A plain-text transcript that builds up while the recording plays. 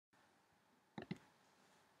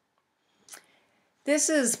This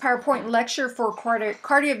is PowerPoint lecture for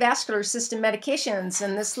cardiovascular system medications.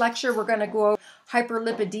 In this lecture, we're going to go over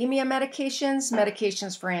hyperlipidemia medications,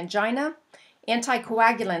 medications for angina,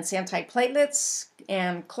 anticoagulants, antiplatelets,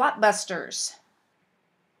 and clot busters.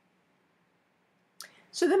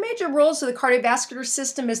 So the major roles of the cardiovascular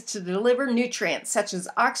system is to deliver nutrients such as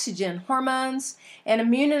oxygen, hormones, and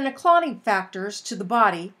immune and clotting factors to the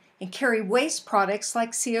body and carry waste products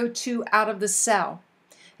like CO2 out of the cell.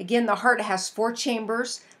 Again, the heart has four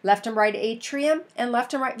chambers, left and right atrium and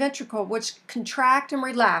left and right ventricle, which contract and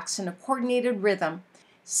relax in a coordinated rhythm.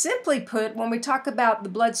 Simply put, when we talk about the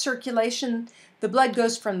blood circulation, the blood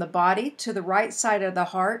goes from the body to the right side of the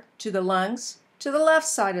heart, to the lungs, to the left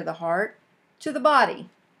side of the heart, to the body.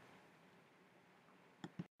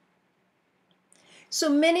 So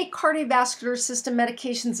many cardiovascular system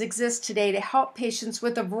medications exist today to help patients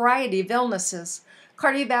with a variety of illnesses.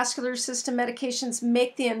 Cardiovascular system medications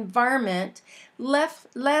make the environment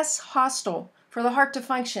less hostile for the heart to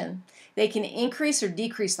function. They can increase or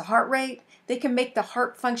decrease the heart rate. They can make the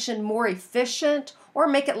heart function more efficient or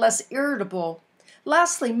make it less irritable.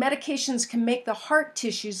 Lastly, medications can make the heart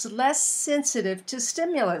tissues less sensitive to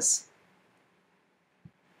stimulus.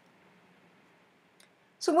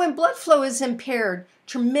 So when blood flow is impaired,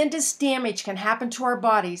 tremendous damage can happen to our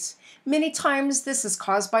bodies. Many times this is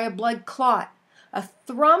caused by a blood clot. A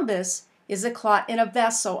thrombus is a clot in a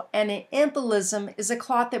vessel, and an embolism is a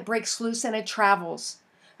clot that breaks loose and it travels.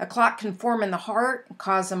 A clot can form in the heart and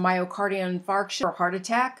cause a myocardial infarction or heart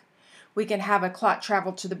attack. We can have a clot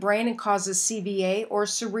travel to the brain and cause a CVA or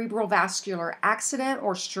cerebral vascular accident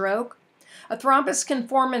or stroke. A thrombus can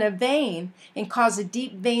form in a vein and cause a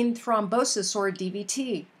deep vein thrombosis or a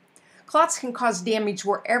DVT. Clots can cause damage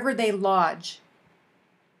wherever they lodge.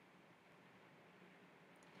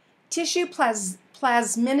 Tissue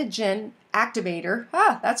plasminogen activator,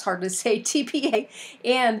 that's hard to say, TPA,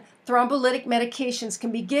 and thrombolytic medications can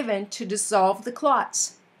be given to dissolve the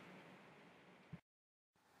clots.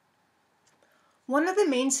 One of the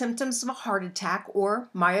main symptoms of a heart attack or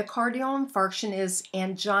myocardial infarction is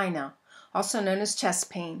angina, also known as chest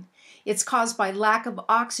pain. It's caused by lack of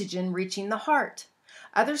oxygen reaching the heart.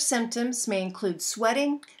 Other symptoms may include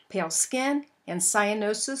sweating, pale skin, and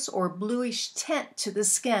cyanosis or bluish tint to the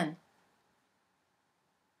skin.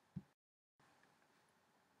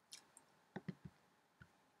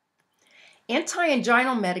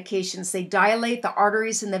 Anti-anginal medications, they dilate the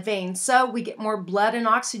arteries in the veins, so we get more blood and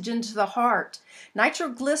oxygen to the heart.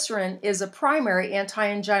 Nitroglycerin is a primary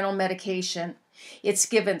anti-anginal medication. It's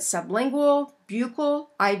given sublingual, buccal,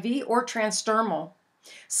 IV, or transdermal.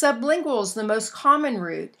 Sublingual is the most common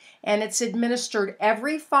route, and it's administered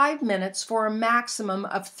every 5 minutes for a maximum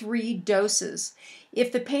of 3 doses.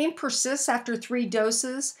 If the pain persists after 3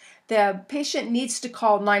 doses, the patient needs to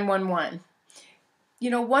call 911.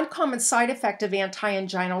 One common side effect of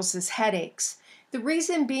anti-anginals is headaches. The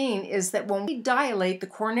reason being is that when we dilate the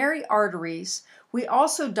coronary arteries, we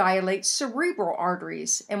also dilate cerebral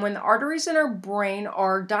arteries. And when the arteries in our brain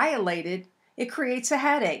are dilated, it creates a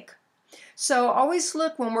headache. So always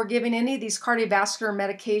look when we're giving any of these cardiovascular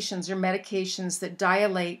medications or medications that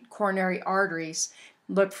dilate coronary arteries,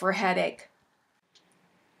 look for headache.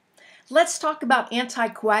 Let's talk about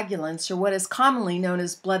anticoagulants, or what is commonly known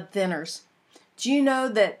as blood thinners. Do you know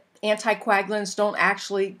that anticoagulants don't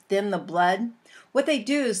actually thin the blood? What they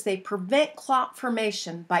do is they prevent clot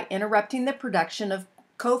formation by interrupting the production of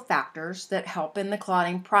cofactors that help in the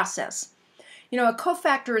clotting process. A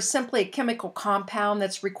cofactor is simply a chemical compound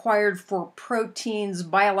that's required for protein's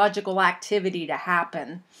biological activity to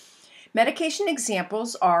happen. Medication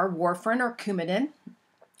examples are warfarin or Coumadin,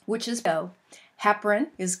 which is heparin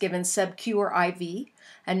is given sub-Q or IV.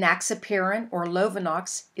 Enoxaparin or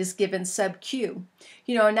Lovenox is given sub-Q.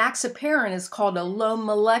 Enoxaparin is called a low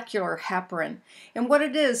molecular heparin. And what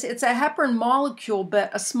it is, it's a heparin molecule,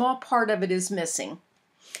 but a small part of it is missing.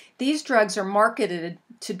 These drugs are marketed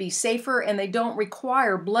to be safer, and they don't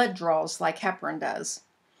require blood draws like heparin does.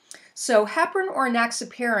 So heparin or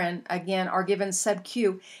enoxaparin, again, are given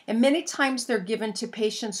sub-Q, and many times they're given to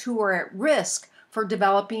patients who are at risk for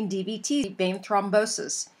developing DVT, vein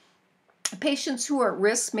thrombosis. Patients who are at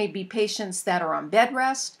risk may be patients that are on bed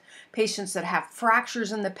rest, patients that have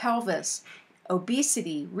fractures in the pelvis,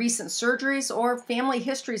 obesity, recent surgeries, or family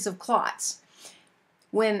histories of clots.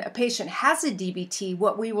 When a patient has a DVT,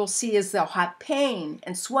 what we will see is they'll have pain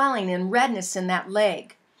and swelling and redness in that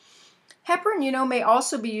leg. Heparin, may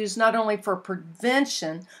also be used not only for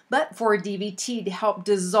prevention, but for a DVT to help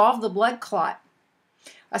dissolve the blood clot.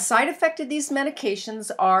 A side effect of these medications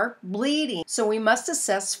are bleeding. So we must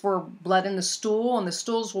assess for blood in the stool, and the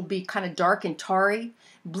stools will be kind of dark and tarry,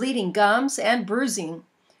 bleeding gums, and bruising.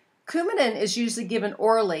 Coumadin is usually given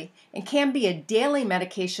orally and can be a daily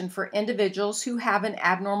medication for individuals who have an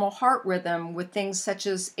abnormal heart rhythm with things such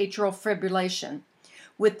as atrial fibrillation.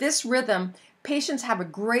 With this rhythm, patients have a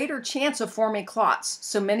greater chance of forming clots,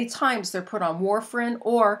 so many times they're put on warfarin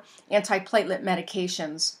or antiplatelet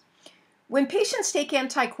medications. When patients take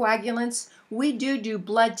anticoagulants, we do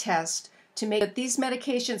blood tests to make sure that these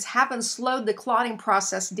medications haven't slowed the clotting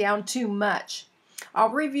process down too much. I'll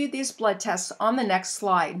review these blood tests on the next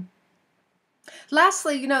slide.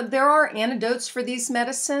 Lastly, there are antidotes for these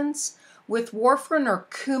medicines. With warfarin or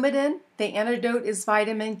Coumadin, the antidote is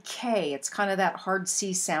vitamin K. It's kind of that hard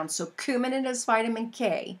C sound. So Coumadin is vitamin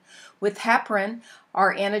K. With heparin,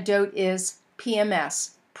 our antidote is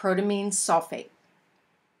PMS, protamine sulfate.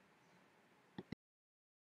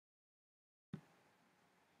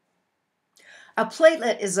 A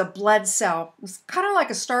platelet is a blood cell. It's kind of like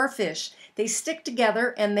a starfish. They stick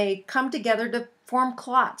together and they come together to form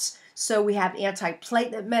clots. So we have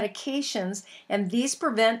antiplatelet medications, and these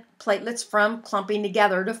prevent platelets from clumping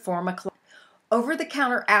together to form a clot.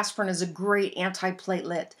 Over-the-counter aspirin is a great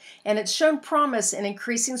antiplatelet, and it's shown promise in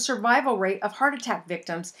increasing survival rate of heart attack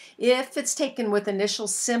victims if it's taken with initial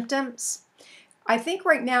symptoms. I think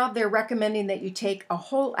right now they're recommending that you take a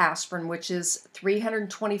whole aspirin, which is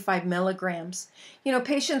 325 milligrams.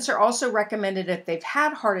 Patients are also recommended, if they've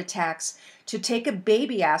had heart attacks, to take a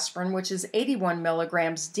baby aspirin, which is 81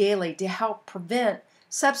 milligrams daily, to help prevent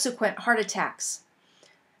subsequent heart attacks.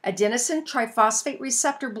 Adenosine triphosphate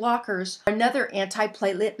receptor blockers are another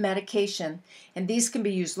antiplatelet medication, and these can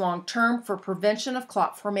be used long-term for prevention of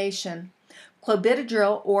clot formation.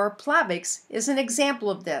 Clopidogrel or Plavix is an example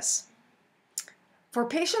of this. For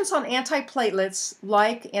patients on antiplatelets,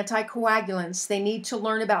 like anticoagulants, they need to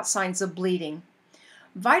learn about signs of bleeding.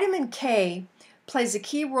 Vitamin K plays a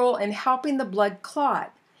key role in helping the blood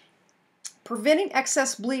clot, preventing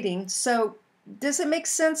excess bleeding. So does it make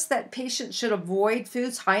sense that patients should avoid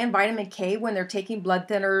foods high in vitamin K when they're taking blood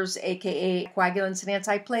thinners, aka coagulants and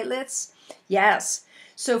antiplatelets? Yes.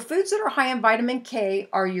 So foods that are high in vitamin K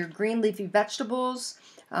are your green leafy vegetables,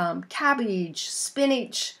 cabbage,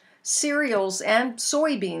 spinach, cereals, and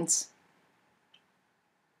soybeans.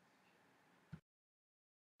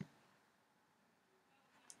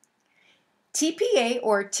 TPA,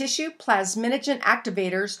 or tissue plasminogen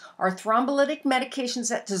activators, are thrombolytic medications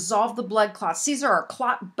that dissolve the blood clots. These are our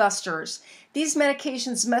clot busters. These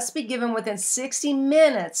medications must be given within 60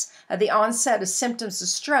 minutes of the onset of symptoms of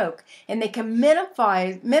stroke, and they can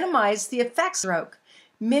minimize the effects of stroke.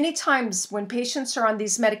 Many times when patients are on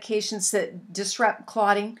these medications that disrupt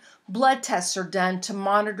clotting, blood tests are done to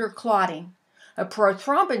monitor clotting. A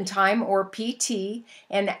prothrombin time, or PT,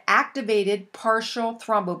 and activated partial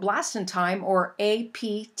thromboblastin time, or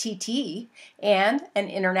APTT, and an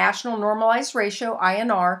international normalized ratio,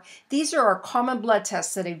 INR, these are our common blood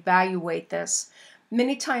tests that evaluate this.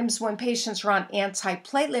 Many times when patients are on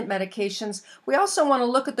antiplatelet medications, we also want to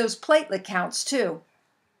look at those platelet counts too.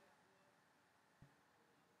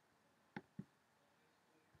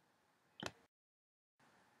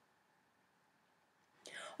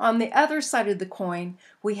 On the other side of the coin,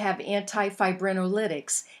 we have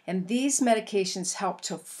antifibrinolytics, and these medications help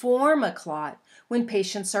to form a clot when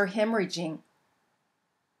patients are hemorrhaging.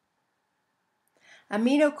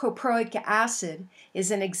 Aminocoproic acid is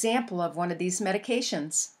an example of one of these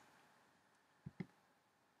medications.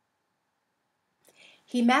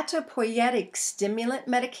 Hematopoietic stimulant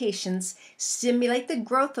medications stimulate the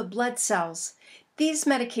growth of blood cells. These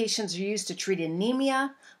medications are used to treat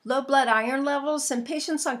anemia, low blood iron levels, and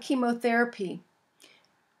patients on chemotherapy.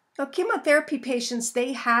 Now, chemotherapy patients,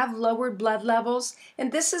 they have lowered blood levels,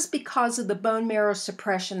 and this is because of the bone marrow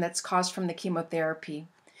suppression that's caused from the chemotherapy.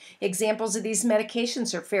 Examples of these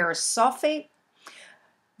medications are ferrous sulfate,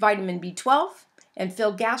 vitamin B12, and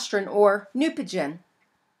filgrastim or Neupogen.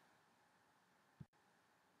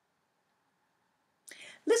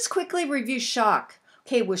 Let's quickly review shock.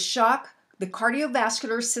 Okay, with shock, the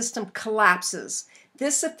cardiovascular system collapses.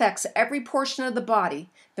 This affects every portion of the body.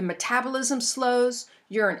 The metabolism slows,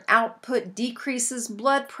 urine output decreases,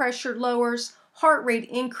 blood pressure lowers, heart rate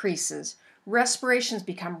increases, respirations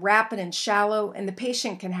become rapid and shallow, and the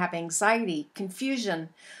patient can have anxiety, confusion,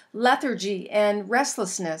 lethargy, and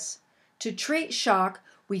restlessness. To treat shock,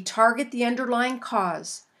 we target the underlying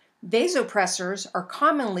cause. Vasopressors are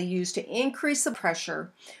commonly used to increase the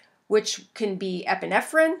pressure, which can be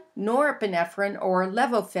epinephrine, norepinephrine, or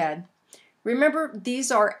Levophed. Remember,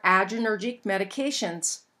 these are adrenergic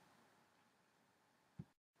medications.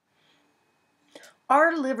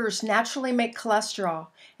 Our livers naturally make cholesterol,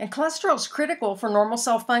 and cholesterol is critical for normal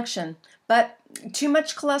cell function. But too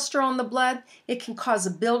much cholesterol in the blood, it can cause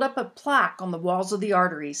a buildup of plaque on the walls of the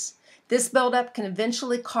arteries. This buildup can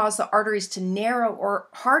eventually cause the arteries to narrow or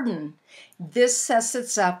harden. This sets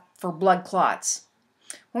us up for blood clots.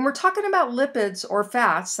 When we're talking about lipids or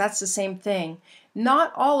fats, that's the same thing.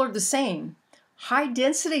 Not all are the same.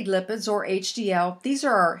 High-density lipids, or HDL, these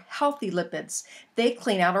are our healthy lipids. They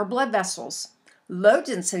clean out our blood vessels.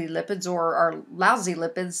 Low-density lipids, or our lousy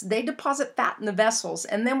lipids, they deposit fat in the vessels.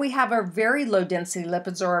 And then we have our very low-density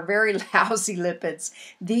lipids, or our very lousy lipids.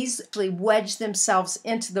 These actually wedge themselves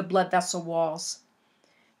into the blood vessel walls.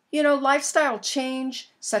 Lifestyle change,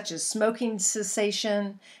 such as smoking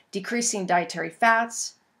cessation, decreasing dietary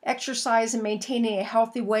fats, exercise, and maintaining a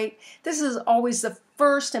healthy weight, this is always the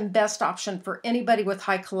first and best option for anybody with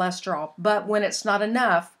high cholesterol. But when it's not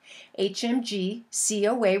enough, HMG,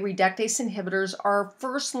 CoA reductase inhibitors are our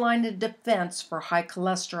first line of defense for high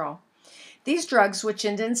cholesterol. These drugs, which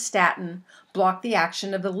end in statin, block the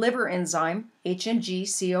action of the liver enzyme, HMG,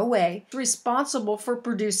 CoA, responsible for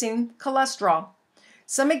producing cholesterol.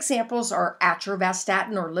 Some examples are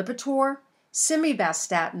atorvastatin or Lipitor,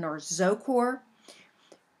 simvastatin or Zocor.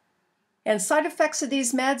 And side effects of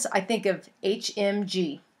these meds, I think of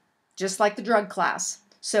HMG, just like the drug class.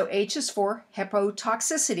 So H is for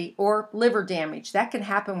hepatotoxicity or liver damage. That can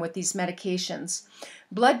happen with these medications.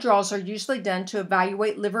 Blood draws are usually done to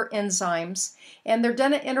evaluate liver enzymes, and they're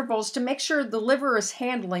done at intervals to make sure the liver is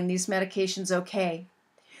handling these medications okay.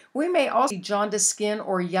 We may also see jaundiced skin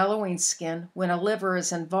or yellowing skin when a liver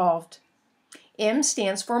is involved. M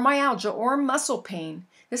stands for myalgia or muscle pain.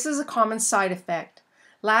 This is a common side effect.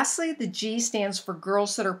 Lastly, the G stands for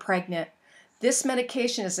girls that are pregnant. This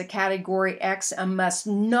medication is a category X and must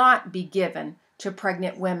not be given to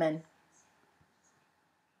pregnant women.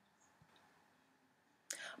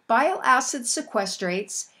 Bile acid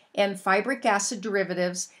sequestrates and fibric acid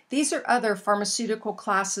derivatives, these are other pharmaceutical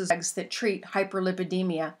classes that treat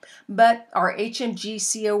hyperlipidemia, but our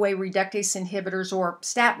HMG-CoA reductase inhibitors or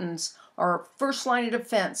statins are first line of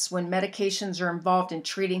defense when medications are involved in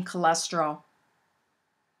treating cholesterol.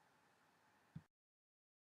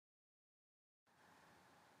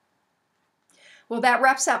 Well, that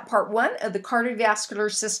wraps up part 1 of the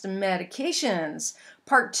cardiovascular system medications.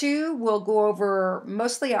 Part 2 will go over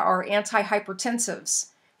mostly our antihypertensives,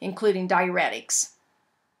 including diuretics.